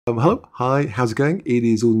Hello, hi, how's it going? It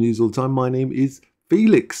is all news all the time. My name is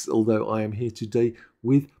Felix, although I am here today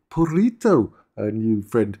with Purito, a new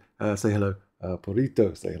friend. Say hello.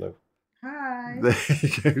 Purito, say hello. Hi. There you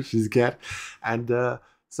go, she's a cat. And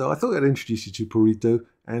so I thought I'd introduce you to Purito,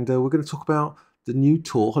 and we're going to talk about the new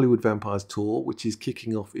tour, Hollywood Vampires Tour, which is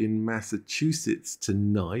kicking off in Massachusetts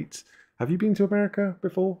tonight. Have you been to America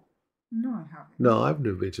before? No, I haven't. No, I've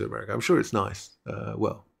never been to America. I'm sure it's nice.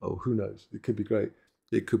 Who knows? It could be great.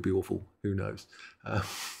 It could be awful. Who knows? Uh,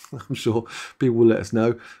 I'm sure people will let us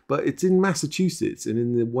know. But it's in Massachusetts and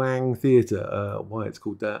in the Wang Theatre. Why it's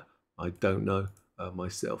called that, I don't know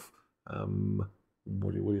myself.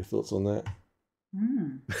 What are your thoughts on that?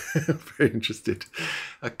 Very interested.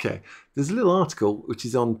 Okay, there's a little article which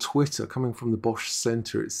is on Twitter coming from the Bosch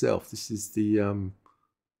Centre itself. This is the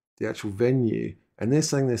actual venue, and they're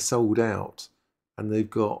saying they're sold out. And they've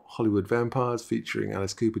got Hollywood Vampires featuring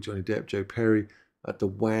Alice Cooper, Johnny Depp, Joe Perry at the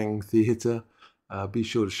Wang Theatre. Be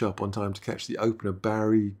sure to show up on time to catch the opener,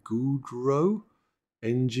 Barry Goudreau,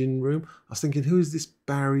 Engine Room. I was thinking, who is this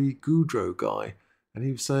Barry Goudreau guy? And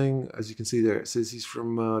he was saying, as you can see there, it says he's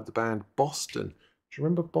from the band Boston. Do you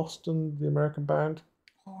remember Boston, the American band?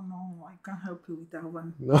 Oh no, I can't help you with that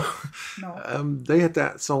one. No. No. They had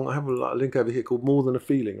that song. I have a link over here called "More Than a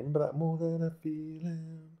Feeling." Remember that? More than a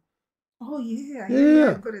feeling. Oh yeah,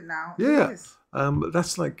 Yeah, I've got it now. yeah. Yes.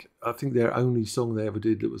 That's like, I think, their only song they ever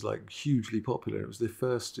did that was like hugely popular. It was their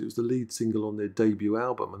first. It was the lead single on their debut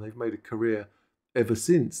album, and they've made a career ever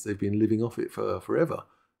since. They've been living off it for forever.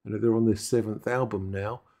 And they're on their seventh album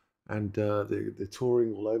now, and they're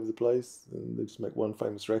touring all over the place. And they just make one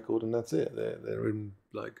famous record, and that's it. They're in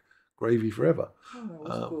like gravy forever. Oh, that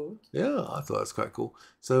was good. Yeah, I thought that's quite cool.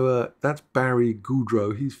 So that's Barry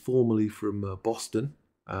Goudreau. He's formerly from Boston,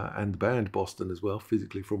 and the band Boston as well,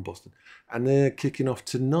 physically from Boston. And they're kicking off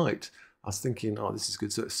tonight. I was thinking, oh, this is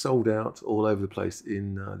good. So it's sold out all over the place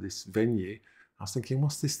in this venue. I was thinking,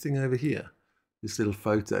 what's this thing over here? This little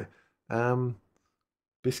photo.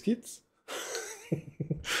 Biscuits?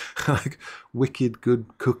 Like wicked good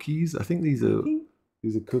cookies. I think these are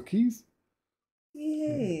cookies.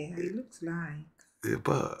 Yeah, it looks like. Yeah,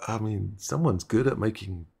 but I mean, someone's good at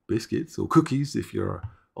making biscuits or cookies if you're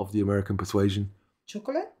of the American persuasion.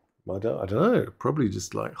 Chocolate? I don't know. Probably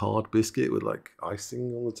just like hard biscuit with like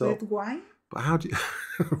icing on the top. Red wine? But how do you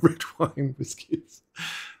red wine biscuits?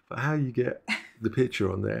 But how you get the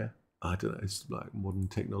picture on there? I don't know. It's like modern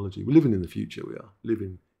technology. We're living in the future. We are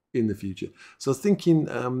living in the future. So I was thinking,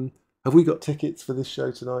 have we got tickets for this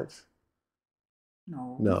show tonight?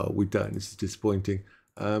 No. No, we don't. This is disappointing.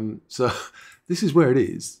 So this is where it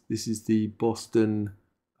is. This is the Boston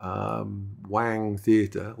Wang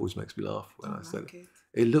Theatre. Always makes me laugh when I say it.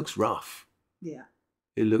 It looks rough. Yeah.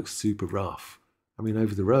 It looks super rough. I mean,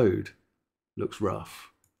 over the road looks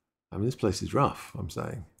rough. I mean, this place is rough, I'm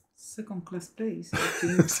saying. Second class place.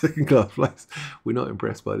 Second class place. We're not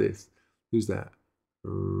impressed by this. Who's that?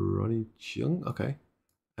 Ronnie Chung? Okay.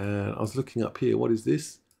 And I was looking up here. What is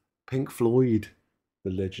this? Pink Floyd.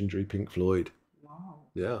 The legendary Pink Floyd. Wow.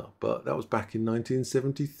 Yeah, but that was back in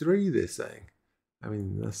 1973, they're saying. I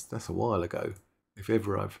mean, that's a while ago, if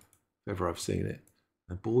ever I've seen it.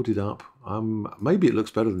 And boarded up. Maybe it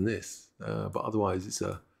looks better than this, but otherwise it's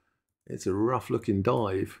a rough looking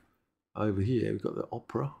dive. Over here we've got the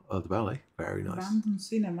opera, the ballet, very nice. Abandoned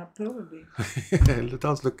cinema, probably. It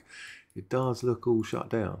does look all shut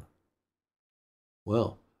down.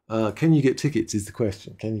 Well, can you get tickets is the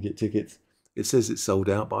question. Can you get tickets? It says it's sold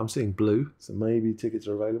out, but I'm seeing blue, so maybe tickets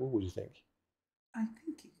are available. What do you think? I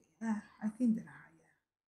think there are,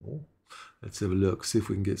 yeah. Oh, let's have a look, see if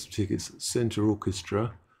we can get some tickets. Centre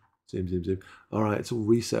Orchestra. Zoom. All right, it's all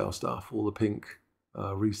resale stuff, all the Pink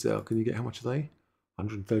resale. Can you get, how much are they?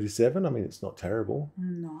 137? I mean, it's not terrible.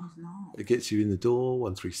 No, it's not. It gets you in the door,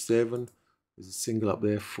 137. There's a single up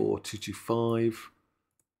there, 4225.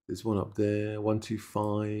 There's one up there,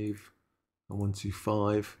 125 and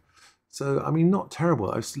 125. So, I mean, not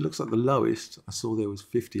terrible. It looks like the lowest I saw there was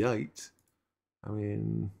 58. I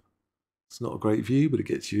mean, it's not a great view, but it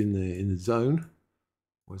gets you in the zone.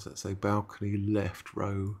 What does that say? Balcony left,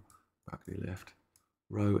 row, balcony left,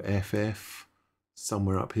 row FF,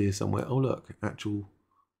 somewhere up here somewhere. Oh, look, actual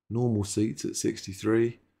normal seats at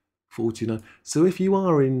 63, 49. So if you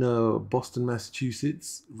are in Boston,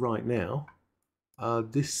 Massachusetts right now,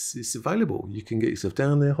 this is available. You can get yourself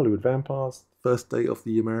down there. Hollywood Vampires, first day of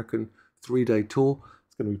the American 3-day tour.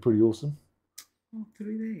 It's going to be pretty awesome. Oh,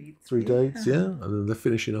 3 days. 3 days, yeah. And then they're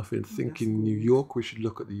finishing off in, in New York. We should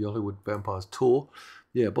look at the Hollywood Vampires tour.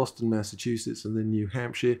 Yeah, Boston, Massachusetts, and then New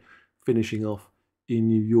Hampshire, finishing off in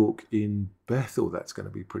New York in Bethel. That's going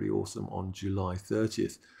to be pretty awesome on July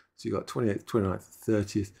 30th. So you got 28th, 29th,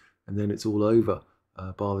 30th, and then it's all over,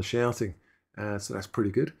 bar the shouting. So that's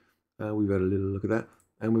pretty good. We've had a little look at that,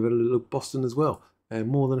 and we've had a little look at Boston as well. And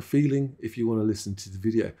More Than a Feeling, if you want to listen to the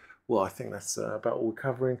video. Well, I think that's about all we're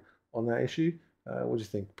covering on that issue. What do you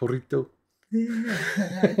think, Purito? Yeah,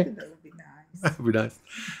 I think that would be nice. That would be nice.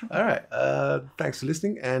 All right. Thanks for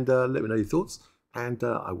listening, and let me know your thoughts. And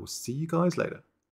I will see you guys later.